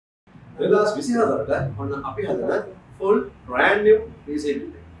2024ට ඔන්න අපි හදන full brand new PC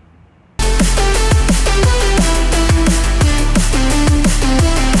build එක.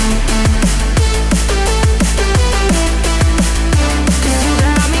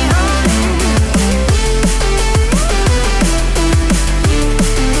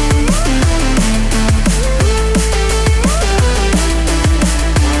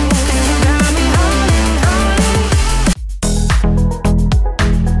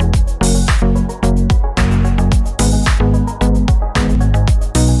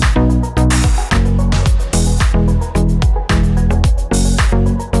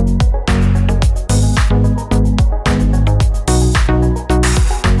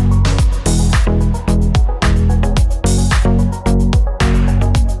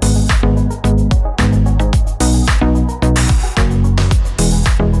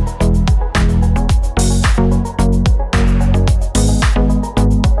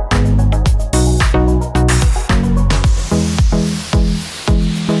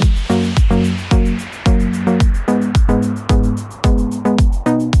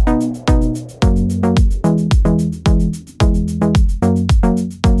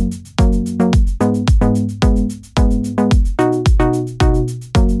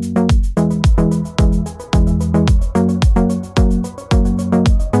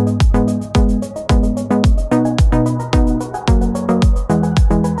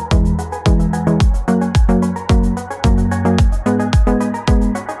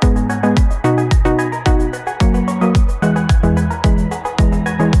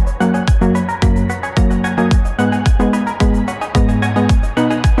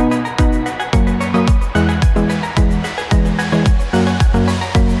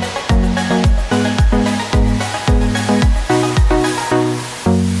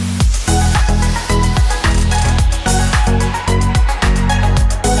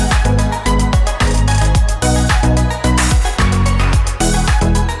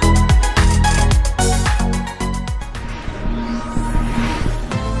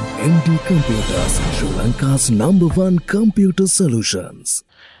 Computers, Sri Lanka's #1 computer solutions.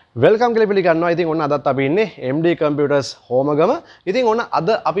 Welcome කියලා පිළිගන්නවා. ඉතින් ඔන්න අදත් අපි ඉන්නේ AMD Computers හෝමගම. ඉතින් ඔන්න අද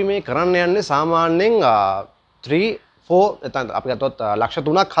අපි මේ කරන්න යන්නේ සාමාන්‍යයෙන් 3-4 නැත්නම් අපි ගත්තොත් ලක්ෂ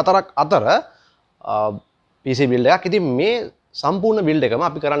 3ක් 4ක් අතර PC build එකක්. ඉතින් මේ සම්පූර්ණ build එකම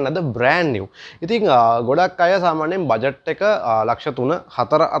අපි කරන්න අද brand new. ඉතින් ගොඩක් අය සාමාන්‍යයෙන් budget එක ලක්ෂ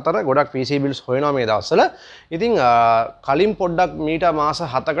 3-4 අතර ගොඩක් PC builds හොයනවා මේ දවස්වල. ඉතින් කලින් පොඩ්ඩක් මීට මාස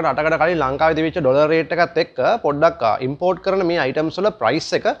 7කට 8කට කලින් ලංකාවේ තිබිච්ච ඩොලර් රේට් එකත් එක්ක පොඩ්ඩක් import කරන මේ items වල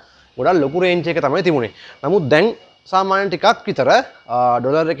price එක ගොඩක් ලොකු range එක තමයි තිබුණේ. නමුත් දැන් සාමාන්‍යයෙන් ටිකක් විතර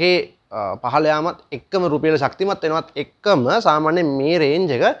ඩොලර් එකේ පහළ යාමත් එක්කම රුපියල ශක්තිමත් වෙනවත් එක්කම සාමාන්‍යයෙන් මේ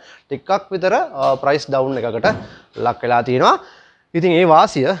range එක ටිකක් විතර price down එකකට ලක් වෙලා තියෙනවා. ඉතින් ඒ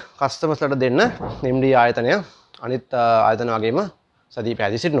වාසිය customers ලට දෙන්න MD ආයතනය අනිත් ආයතන වගේම සදී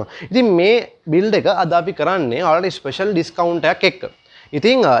පැහැදිලි සිටිනවා. ඉතින් මේ build එක අද අපි කරන්නේ already special discount එකක් එක්ක.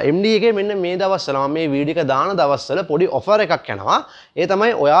 ඉතින් MD එකේ මෙන්න මේ දවස්වල මම මේ වීඩියෝ එක දාන දවස්වල පොඩි offer එකක් යනවා. ඒ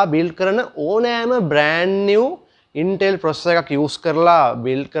තමයි ඔයා build කරන ඕනෑම brand new Intel processor එකක් use කරලා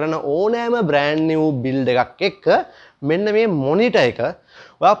build කරන ඕනෑම brand new build එකක් එක්ක මෙන්න මේ monitor එක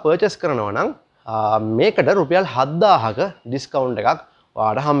ඔයා purchase කරනවා නම් මේකට රුපියල් 7000ක discount එකක්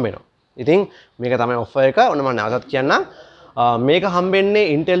ඔයාලට හම්බ වෙනවා. ඉතින් මේක තමයි offer එක. ඔන්න මම නැවතත් කියන්නම්. මේක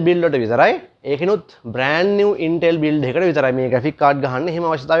හම්බෙන්නේ Intel build වලට විතරයි. ඒකිනුත් brand new Intel build එකකට විතරයි මේ graphic card ගහන්න. එහෙම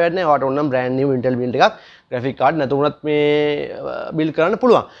අවශ්‍යතාවයක් නැහැ. ඔයාලට ඕනම් brand new Intel build එකක් graphic card නැතුණත් මේ build කරන්න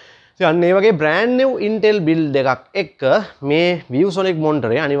පුළුවන්. ඉතින් ඒ වගේ brand new Intel build එකක් එක්ක මේ ViewSonic monitor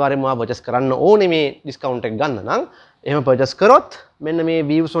එක අනිවාර්යයෙන්ම ඔයා purchase කරන්න ඕනේ මේ discount එක ගන්න නම්. එහෙම purchase කරොත් මෙන්න මේ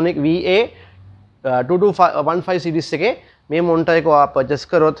ViewSonic VA 2215 series එකේ මේ monitor එක ඔයා purchase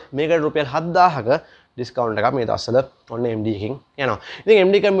කරොත් මේකට රුපියල් 7000ක discount එකක් මේ දවස්වල ඔන්න MD එකකින් යනවා. ඉතින්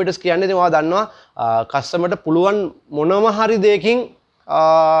MD computers කියන්නේ ඉතින් ඔයා දන්නවා customer ට පුළුවන් මොනම හරි දෙයකින්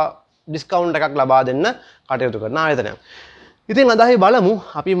discount එකක් ලබා දෙන්න කටයුතු කරන ආයතනයක්. ඉතින් අද අපි බලමු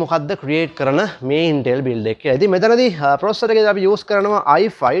අපි මොකද්ද create කරන මේ Intel build එක කියලා. ඉතින් මෙතනදී processor එකේ අපි use කරනවා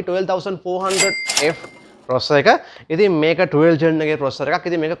i5 12400F processor එක. ඉතින් මේක 12 gen එකේ processor එකක්.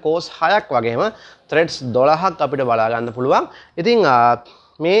 ඉතින් මේක cores 6ක් වගේම threads 12ක් අපිට බලා ගන්න පුළුවන්. ඉතින්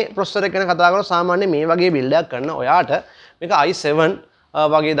මේ processor එක ගැන කතා කරලා සාමාන්‍ය මේ වගේ build එකක් කරන ඔයාට මේක i7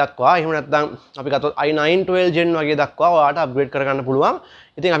 වගේ දක්වා එහෙම නැත්නම් අපි ගත්තොත් i9 12 gen වගේ දක්වා ඔයාට upgrade කරගන්න පුළුවන්.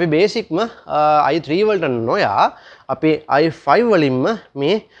 ඉතින් අපි basicම i3 වලට නොයා අපි i5 වලින්ම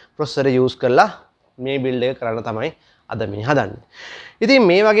මේ processor use කරලා මේ build එක කරන්න තමයි අද මේ හදන්නේ. ඉතින්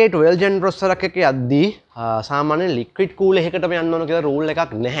මේ වගේ 12 gen processor එකක යද්දී සාමාන්‍යයෙන් liquid cool එකකටම යන්න ඕන කියලා rule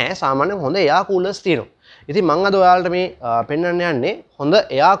එකක් නැහැ. සාමාන්‍යයෙන් හොඳ air coolers තියෙනවා. ඉතින් මම අද ඔයාලට මේ පෙන්වන්න යන්නේ හොඳ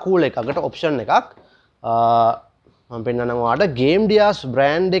air cool එකකට option එකක්. මම පෙන්වන්නම් ඔයාලට Game Dias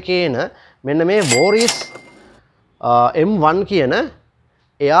brand එකේ එන මෙන්න මේ Boris M1 කියන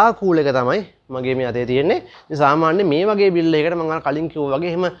air cool එක තමයි මගේ මේ අතේ තියෙන්නේ. ඉතින් සාමාන්‍යයෙන් මේ වගේ bill එකකට මම අර කලින් කිව්වා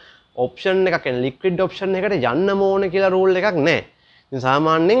වගේ එහෙම option එකක් එන liquid option එකට යන්න ඕන කියලා rule එකක් නැහැ. ඉතින්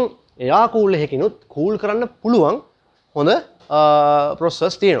සාමාන්‍යයෙන් air cool එකකිනුත් cool කරන්න පුළුවන් හොඳ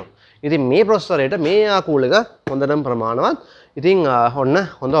processors තියෙනවා. ඉතින් මේ processor එකට මේ air cool එක හොඳටම ප්‍රමාණවත්. ඉතින් ඔන්න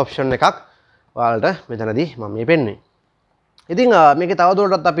හොඳ option එකක් ඔයාලට මෙතනදී මම මේ පෙන්වන්නේ. ඉතින් මේකේ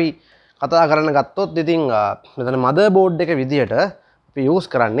තවදුරටත් අපි කතා කරන්න ගත්තොත් ඉතින් මෙතන motherboard එක විදියට අපි use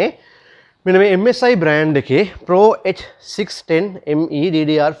කරන්නේ මෙන්න මේ MSI brand එකේ Pro H610ME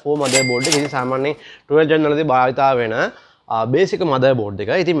DDR4 motherboard එක. ඉතින් සාමාන්‍යයෙන් 12 gen වලදී භාවිතා වෙන basic motherboard එක.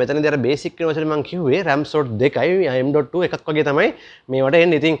 ඉතින් මෙතනදී අර basic කියන වචනේ මම කිව්වේ RAM slot 2යි M.2 එකක් වගේ තමයි මේවට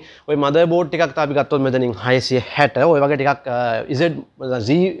එන්නේ. ඉතින් ওই motherboard ටිකක් අපි ගත්තොත් මෙතනින් 660 ඔය වගේ ටිකක් Z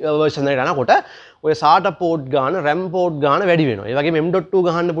version එකට යනකොට ඔය SATA port ගාන RAM port ගාන වැඩි වෙනවා. ඒ වගේම M.2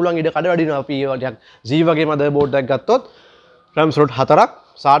 ගහන්න පුළුවන් ඉඩ කඩ වැඩි වෙනවා. අපි ඒවා ටිකක් Z වගේ motherboard එකක් ගත්තොත් RAM slot 4ක්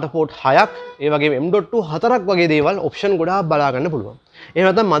SATA port 6ක් ඒ වගේම M.2 4ක් වගේ දේවල් option ගොඩාක් බලා ගන්න පුළුවන්. එහෙම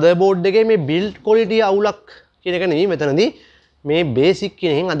නැත්නම් motherboard එකේ මේ build quality අවුලක් කියන එක නෙවෙයි මෙතනදී මේ basic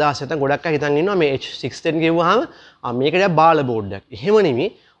කියන එකෙන් අදහස් නැත්නම් ගොඩක් අය හිතන් ඉන්නවා මේ H610 කියුවාම මේක ටිකක් බාල board එකක්. එහෙම නෙවෙයි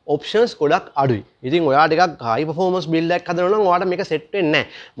options ගොඩක් අඩුයි. ඉතින් ඔයා ටිකක් high performance build එකක් හදනවා නම් ඔයාට මේක set වෙන්නේ නැහැ.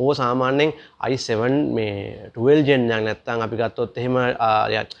 මොකද සාමාන්‍යයෙන් i7 මේ 12 gen එකක් නැත්නම් අපි ගත්තොත් එහෙම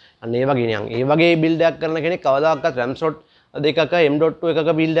අන්න ඒ වගේ නිකන් ඒ වගේ build එකක් කරන කෙනෙක් කවදාකවත් RAM slot දෙකක M.2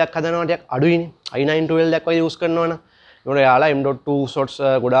 එකක build එකක් හදනවා ටිකක් අඩුයිනේ. i9 12 එකක් වගේ use කරනවා නම් ඒකට එයාලා M.2 slots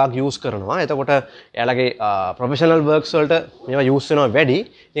ගොඩාක් use කරනවා. එතකොට එයාලගේ professional works වලට මේවා use වෙනවා වැඩි.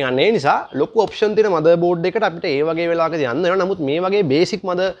 ඉතින් අන්න ඒ නිසා ලොකු option තියෙන motherboard එකට අපිට ඒ වගේ වෙලාවකදී යන්න වෙනවා. නමුත් මේ වගේ basic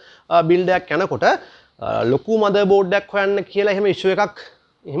mother build එකක් යනකොට ලොකු motherboard එකක් හොයන්න කියලා එහෙම issue එකක්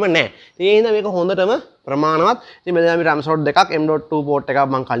එහෙම නැහැ. ඉතින් ඒ හින්දා මේක හොඳටම ප්‍රමාණවත්. ඉතින් මෙතන අපි RAM slot දෙකක් M.2 port එකක්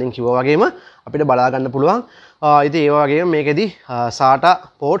මම කලින් කිව්වා වගේම අපිට බලා ගන්න පුළුවන්. ඉතින් ඒ වගේම මේකෙදි SATA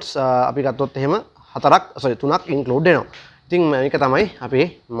ports අපි ගත්තොත් එහෙම 3ක් include වෙනවා. ඉතින් මේක තමයි අපේ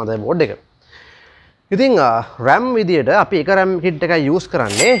motherboard එක. ඉතින් RAM විදියට අපි එක RAM kit එකක් use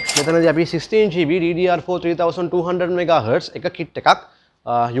කරන්නේ. මෙතනදී අපි 16GB DDR4 3200 MHz එක kit එකක්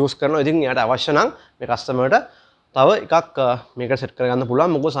use කරනවා. ඉතින් එයාට අවශ්‍ය නම් මේ customer ට තව එකක් මේකට set කරගන්න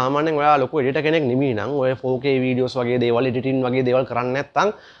පුළුවන්. මොකද සාමාන්‍යයෙන් ඔයා ලොකු editor කෙනෙක් නෙමෙයි නම් ඔය 4K videos වගේ දේවල් editing වගේ දේවල් කරන්නේ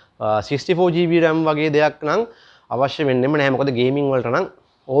නැත්නම් 64GB RAM වගේ දෙයක් නම් අවශ්‍ය වෙන්නෙම නැහැ. මොකද gaming වලට නම්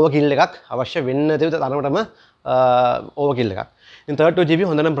overkill එකක් අවශ්‍ය වෙන්න තියෙන තරමටම overkill එකක්. ඉතින් 32GB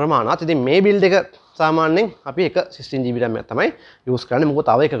හොඳටම ප්‍රමාණවත්. ඉතින් මේ build එක සාමාන්‍යයෙන් අපි එක 16GB RAM එකක් තමයි use කරන්නේ. මොකද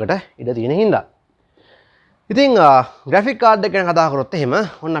තව එකකට ඉඩ තියෙන හින්දා. ඉතින් graphic card එක ගැන කතා කරොත් එහෙම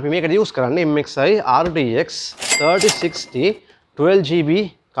ඔන්න අපි මේකට use කරන්නේ MSI RTX 3060 12GB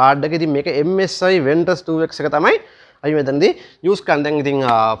card එක. ඉතින් මේක MSI Ventus 2X එක තමයි අපි මෙතනදී use කරන්නේ. දැන් ඉතින්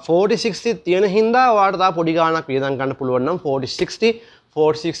 4060 තියෙන හින්දා ඔයාලට තා පොඩි ගාණක් වියදම් ගන්න පුළුවන් නම් 4060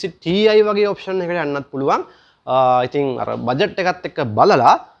 460 Ti වගේ option එකකට යන්නත් පුළුවන්. ඉතින් අර budget එකත් එක්ක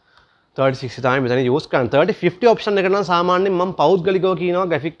බලලා 3060 තමයි මෙතන use කරන්නේ. 3050 option එකට නම් සාමාන්‍යයෙන් මම පෞද්ගලිකව කියනවා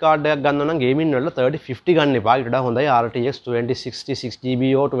graphic card එකක් ගන්නවා නම් gaming වල 3050 ගන්න එපා. ඊට වඩා හොඳයි RTX 2060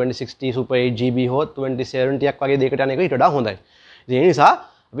 6GB හෝ 2060 Super 8GB හෝ 2070ක් වගේ දෙයකට යන එක ඊට වඩා හොඳයි. ඉතින් ඒ නිසා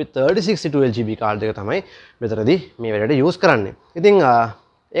අපි 3060 12GB card එක තමයි මෙතනදී මේ වැඩේට use කරන්නේ. ඉතින්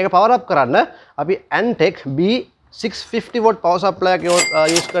ඒක power up කරන්න අපි ANTEC B650 watt power supply එක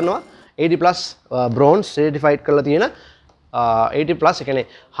use කරනවා. 80+ bronze certified කරලා තියෙන 80+ කියන්නේ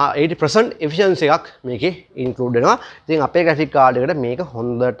 80% efficiency එකක් මේකේ include වෙනවා. ඉතින් අපේ graphic card එකට මේක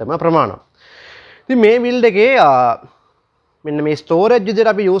හොඳටම ප්‍රමාණවත්. ඉතින් මේ build එකේ මෙන්න මේ storage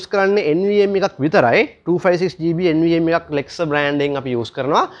විදිහට අපි use කරන්නේ NVMe එකක් විතරයි. 256GB NVMe එකක් Lexer brand එකෙන් අපි use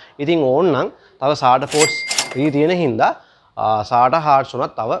කරනවා. ඉතින් ඕනනම් තව SATA ports free තියෙන හින්දා SATA hearts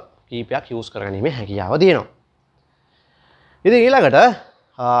උනත් තව කීපයක් use කරගැනීමේ හැකියාව තියෙනවා. ඉතින් ඊළඟට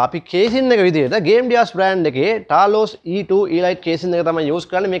අපි casing එක විදිහට Game Dias brand එකේ Talos E2 Elite casing එක තමයි use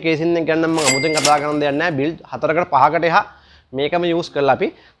කරන්නේ. මේ casing එක ගැන නම් මම අමුතෙන් කතා කරන්න දෙයක් නැහැ. build 4කට 5කට එහා මේකම use කරලා අපි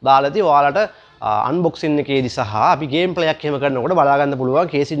දාලා තියෙ ඔයාලට unboxing එකේදී සහ අපි game play එකක් එහෙම කරනකොට බලා ගන්න පුළුවන්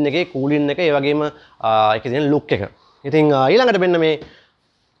casing එකේ cooling එක ඒ වගේම ඒකේ තියෙන look එක. ඉතින් ඊළඟට මෙන්න මේ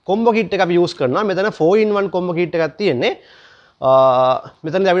combo kit එක අපි use කරනවා. මෙතන 4-in-1 combo kit එකක් තියෙන්නේ.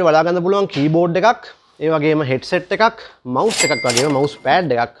 මෙතනදී අපිට බලා ගන්න පුළුවන් keyboard එකක් ඒ වගේම headset එකක් mouse එකක් වගේම mouse pad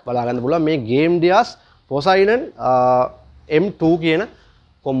එකක් බලා ගන්න පුළුවන් මේ Game Dias Poseidon M2 කියන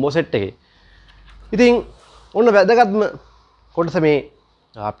combo set එකේ. ඉතින් ඔන්න වැදගත්ම කොටස මේ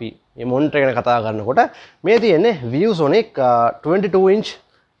අපි මේ මොනිටර් එක ගැන කතා කරනකොට මේ තියෙන්නේ ViewSonic 22 inch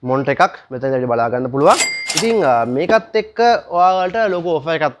මොනිටර් එකක් මෙතනදී බලා ගන්න පුළුවන්. ඉතින් මේකත් එක්ක ඔයාලට ලොකු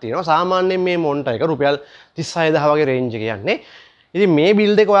ඔෆර් එකක් තියෙනවා. සාමාන්‍යයෙන් මේ මොනිටර් එක රුපියල් 36000 වගේ රේන්ජ් එක යන්නේ. ඉතින් මේ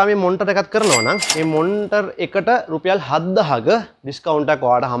බිල්ඩ් එක ඔයා මේ මොනිටර් එකක් කරනවා නම් මේ මොනිටර් එකට රුපියල් 7000ක ඩිස්කවුන්ට් එකක්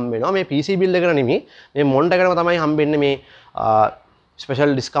ඔයාලට හම්බ වෙනවා. මේ PC බිල්ඩ් එකට නෙමෙයි. මේ මොනිටර් එකටම තමයි හම්බෙන්නේ මේ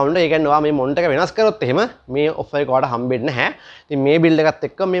ස්පෙෂල් ඩිස්කවුන්ට් එක. ඒ කියන්නේ ඔයා මේ මොනිටර් එක වෙනස් කරොත් එහෙම මේ ඔෆර් එක ඔයාලට හම්බෙන්නේ නැහැ. ඉතින් මේ බිල්ඩ් එකත්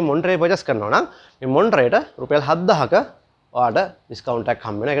එක්ක මේ මොනිටර් එක පර්චේස් කරනවා නම් මේ මොනිටර් එකට රුපියල් 7000ක ඔයාලට ඩිස්කවුන්ට් එකක්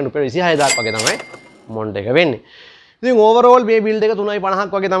හම්බ වෙනවා. ඒ කියන්නේ රුපියල් 26000ක් වගේ තමයි මොනිටර් එක වෙන්නේ. ඉතින් ඕවරෝල් මේ බිල්ඩ් එක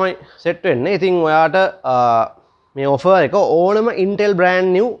 350ක් වගේ තමයි සෙට් වෙන්නේ. ඉතින් ඔයාට මේ ඔෆර් එක ඕනම Intel brand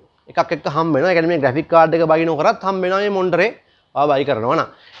new එකක් එක්ක හම්බ වෙනවා. ඒ කියන්නේ මේ graphic card එක බයිනෝ කරත් හම්බ වෙනවා මේ මොනිටරේ ඔයා බයි කරනවා නම්.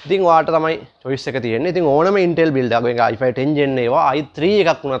 ඉතින් ඔයාට තමයි choice එක තියෙන්නේ. ඉතින් ඕනම Intel build එකක්, ඒක i5 10 gen ඒවා i3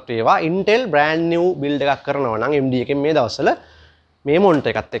 එකක් වුණත් ඒවා Intel brand new build එකක් කරනවා නම් AMD එකෙන් මේ දවස්වල මේ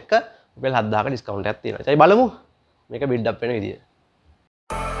මොනිටර් එකත් එක්ක රුපියල් 7000ක ඩිස්කවුන්ට් එකක් තියෙනවා. ඒයි බලමු මේක බිල්ඩ් අප් වෙන විදිය.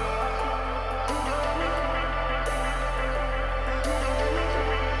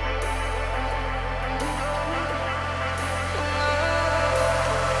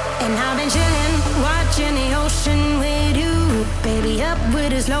 And I've been chillin', watching the ocean with you. Baby up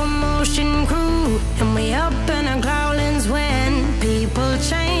with a slow motion crew. And we up in our cloudlands when people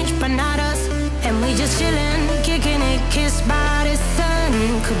change, but not us. And we just chillin', kicking it, kissed by the sun.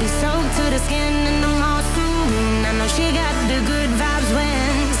 Could be soaked to the skin in the mall soon. I know she got the good vibes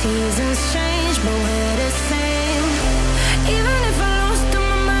when seasons change, but we're the same. Even if I lost all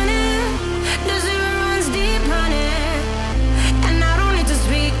my money, the zero runs deep, honey. And I don't need to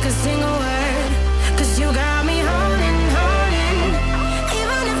speak a single word, 'cause you got me holding, holding.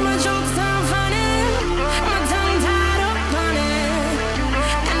 Even if my jokes aren't funny, my tongue tied up on it.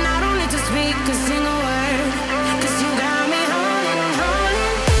 And I don't need to speak a single word, 'cause you got me holding,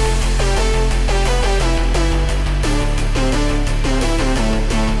 holding.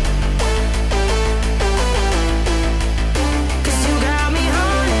 'Cause you got me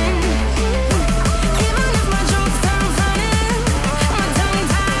holding. Even if my jokes aren't funny, my tongue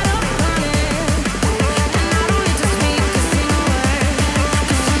tied up on it. And I don't need to speak a single word,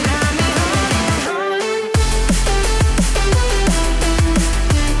 'cause you got me holding, holding.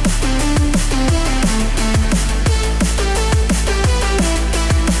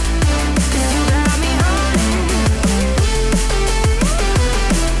 'Cause you got me holding.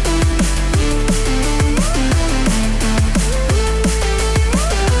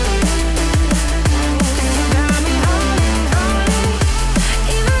 You got me holding, holding.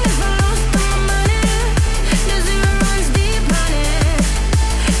 Even if I lost all my money, the zero runs deep, honey.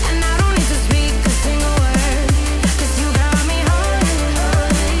 And I don't need to speak a single word, 'cause you got me holding,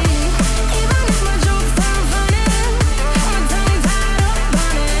 holding. Even if my jokes aren't funny, my tongue tied up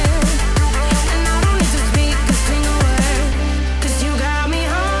on it. And I don't need to speak a single word, 'cause you got me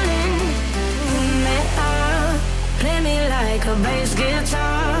holding me up. Play me like a bass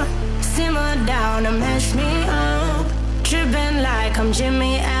guitar, simmer down and mash me up. Tripping like I'm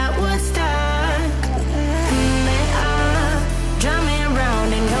Jimmy at Woodstock. Me up, drumming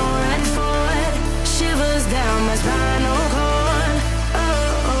round and going forward. Shivers down my spinal cord.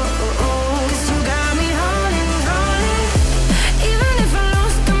 Oh, oh, oh, oh. 'Cause you got me holding, holding. Even if I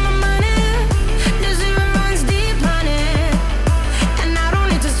lost all my money, the zero runs deep, honey. And I don't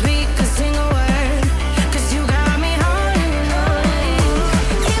need to speak a single word, 'cause you got me holding, holding.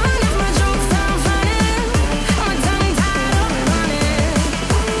 Even if my jokes aren't funny, my tongue tied up on it.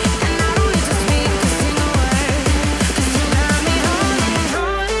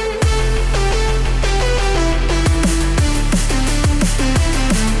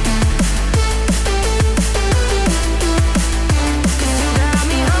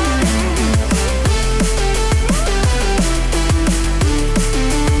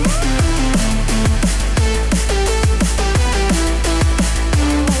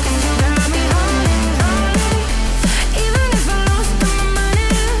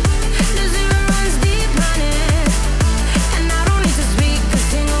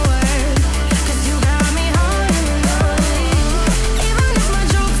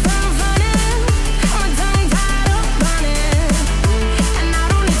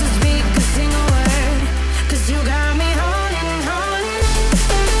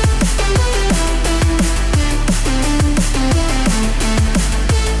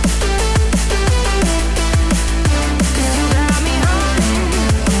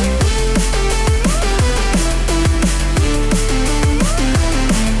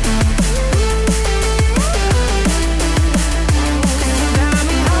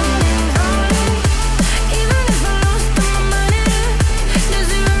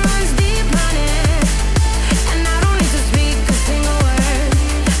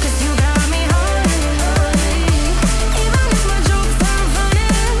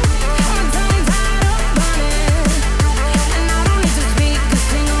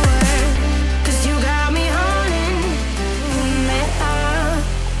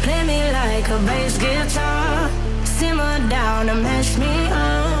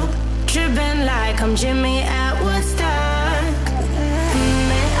 come Jimmy at Woodstock.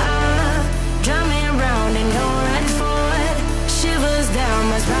 Drum me around and go right forward. Shivers down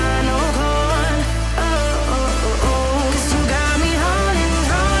my spinal cord. Oh, oh, oh, oh. 'Cause you got me holding,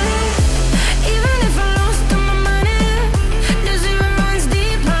 holding. Even if I lost all my money, the zero runs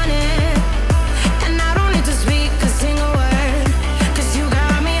deep on it. And I don't need to speak a single word. 'Cause you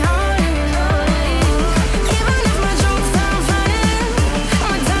got me holding, holding. Even if my jokes sound funny,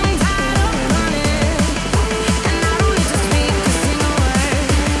 my tongue tied up on it. And I don't need to speak a single word.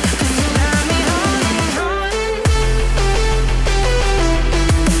 'Cause you got me holding, holding.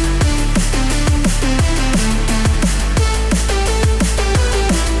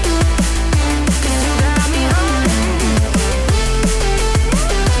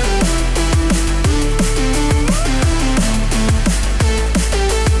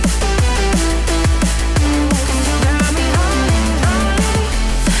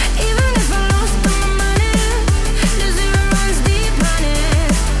 Even if I lost all my money, the zero runs deep on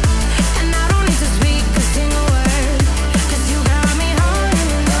it. And I don't need to speak a single word. 'Cause you got me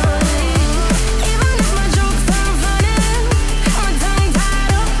holding, holding. Even if my jokes sound funny, my tongue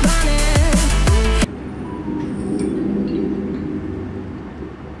tied up on it.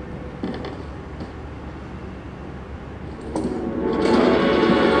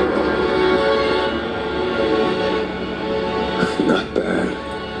 Not bad.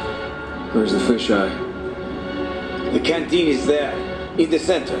 Where's the fisheye? The canteen is there, in the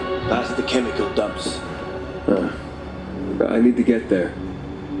center, past the chemical dumps. I need to get there.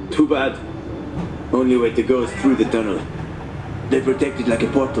 Too bad. Only way to go is through the tunnel. They protect it like a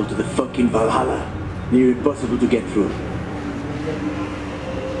portal to the fucking Valhalla. Near impossible to get through.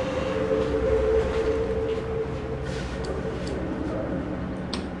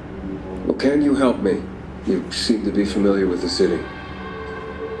 Well, can you help me? You seem to be familiar with the city.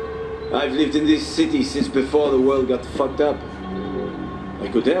 I've lived in this city since before the world got fucked up. I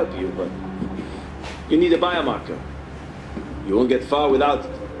could help you, but you need a biomarker. You won't get far without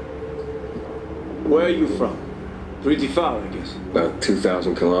it. Where are you from? Pretty far, I guess. About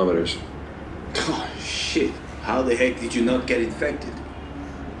 2,000 kilometers. Oh, shit. How the heck did you not get infected?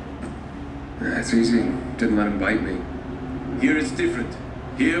 That's easy. Didn't let him bite me. Here it's different.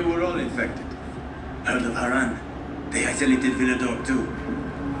 Here we're all infected. Heard of Haran? They isolated Villador too.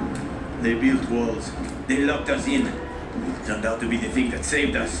 They built walls. They locked us in. Turned out to be the thing that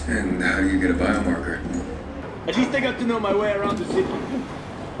saved us. And how do you get a biomarker? At least I got to know my way around the city.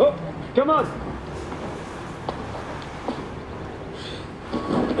 Oh, come on!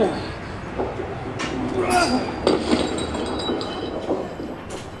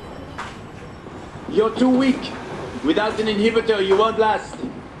 You're too weak. Without an inhibitor, you won't last.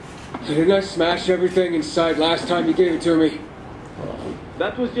 Didn't I smash everything inside last time you gave it to me?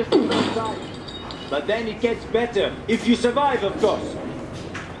 That was just the first time. But then it gets better. If you survive, of course.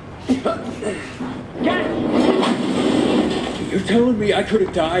 Catch! You're telling me I could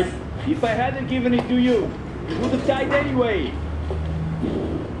have died? If I hadn't given it to you, you would have died anyway.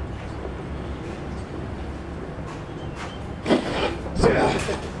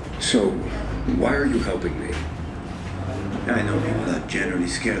 So, why are you helping me? I know people are generally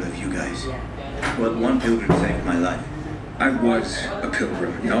scared of you guys. But one pilgrim saved my life. I was a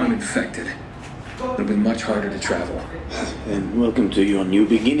pilgrim. Now I'm infected. It'll be much harder to travel. And welcome to your new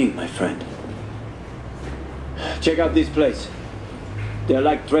beginning, my friend. Check out this place. They're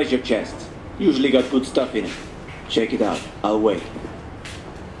like treasure chests. Usually got good stuff in it. Check it out. I'll wait.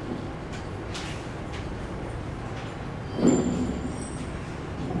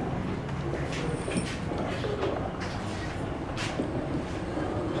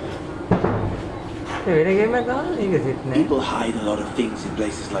 People hide a lot of things in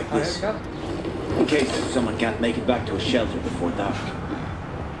places like this. In case someone can't make it back to a shelter before dark.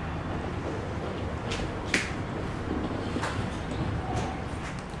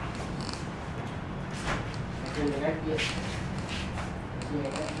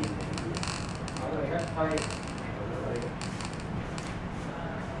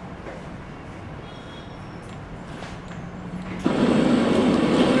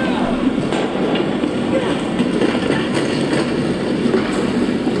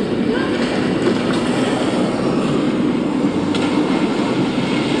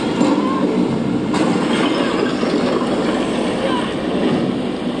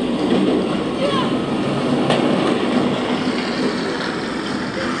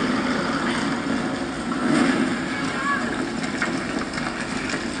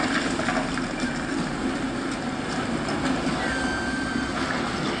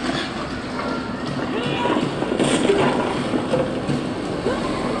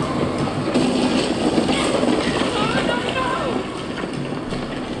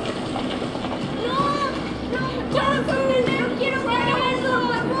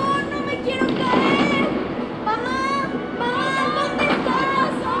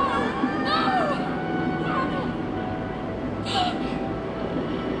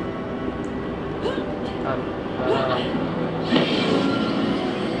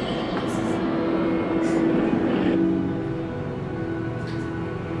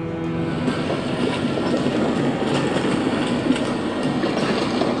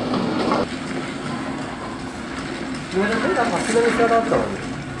 දැන් ඉස්සරහට ආවා.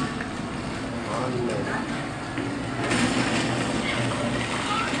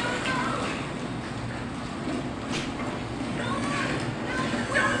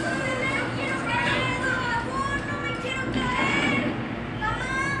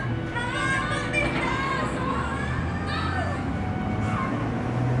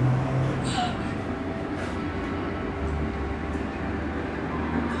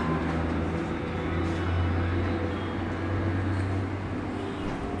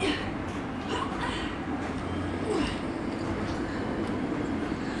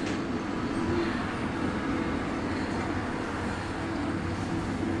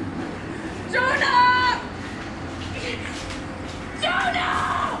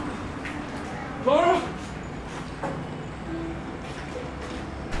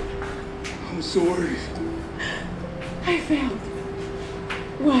 I'm so worried. I failed.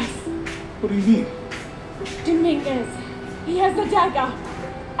 Worse. What do you mean? Dominguez. He has the dagger.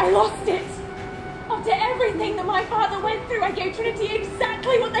 I lost it. After everything that my father went through, I gave Trinity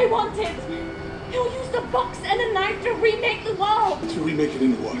exactly what they wanted. He'll use the box and a knife to remake the world. To remake it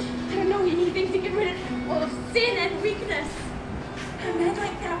into what? I don't know, he thinks he can rid it of sin and weakness. A man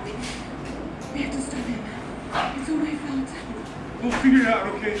like that, we have to stop him. It's all I felt. We'll figure it out,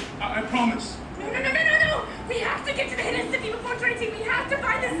 okay? I promise. No! We have to get to the hidden city before Trinity. We have to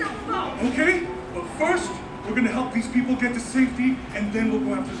find the silver bomb. Okay, but first, we're gonna help these people get to safety, and then we'll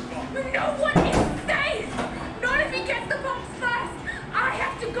go after the bomb. No one is safe! Not if he gets the box first! I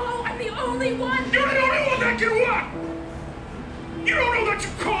have to go! I'm the only one! You're the only one that can what? You don't know that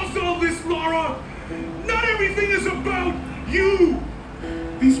you caused all this, Laura! Not everything is about you!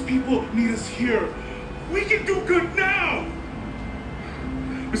 These people need us here. We can do good now!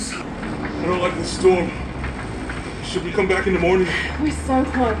 Besides, I don't like this storm. Should we come back in the morning? We're so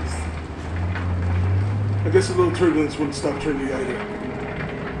close. I guess a little turbulence wouldn't stop Trinity either.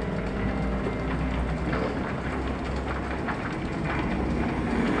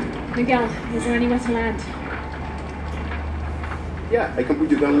 Miguel, is there anywhere to land? Yeah, I can put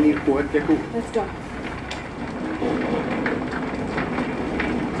you down near Gecko. Let's go.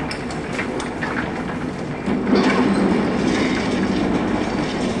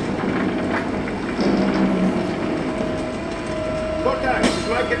 Contact,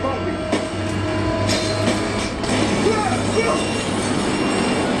 strike a concrete.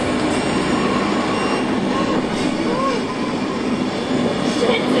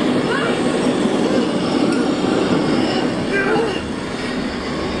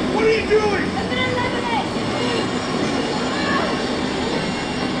 What are you doing?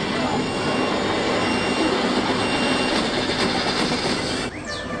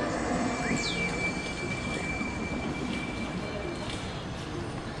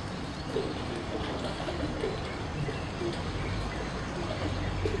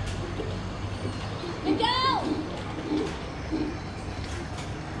 Miguel!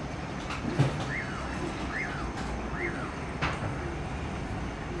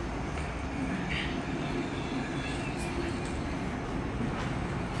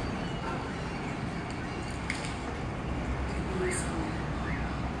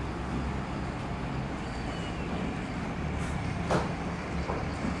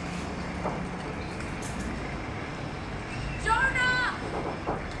 Jonah!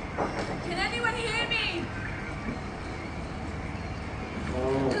 Can anyone hear me?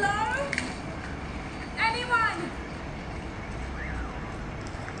 Hello? Anyone?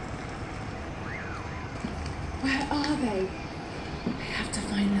 Where are they? I have to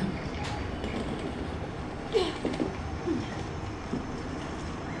find them.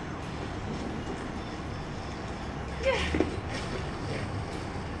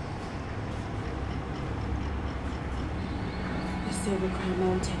 The Silver Crown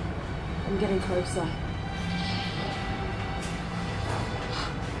Mountain. I'm getting closer.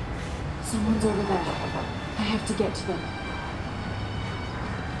 Someone's over there. I have to get to them.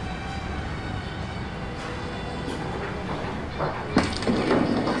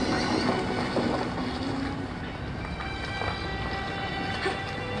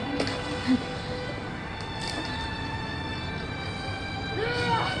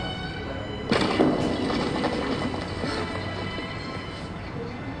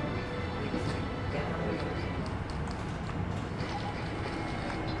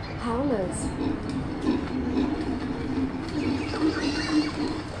 Howlers.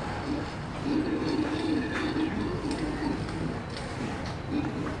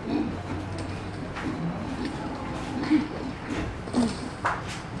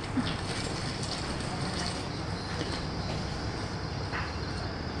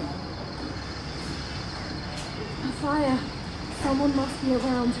 A fire. Someone must be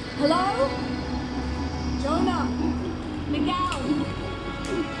around. Hello? Jonah? Miguel?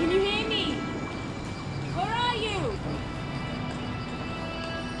 Can you hear me? Where are you?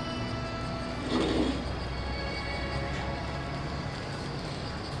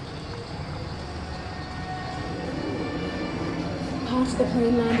 Part of the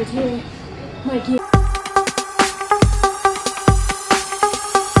plane landed here. My gear.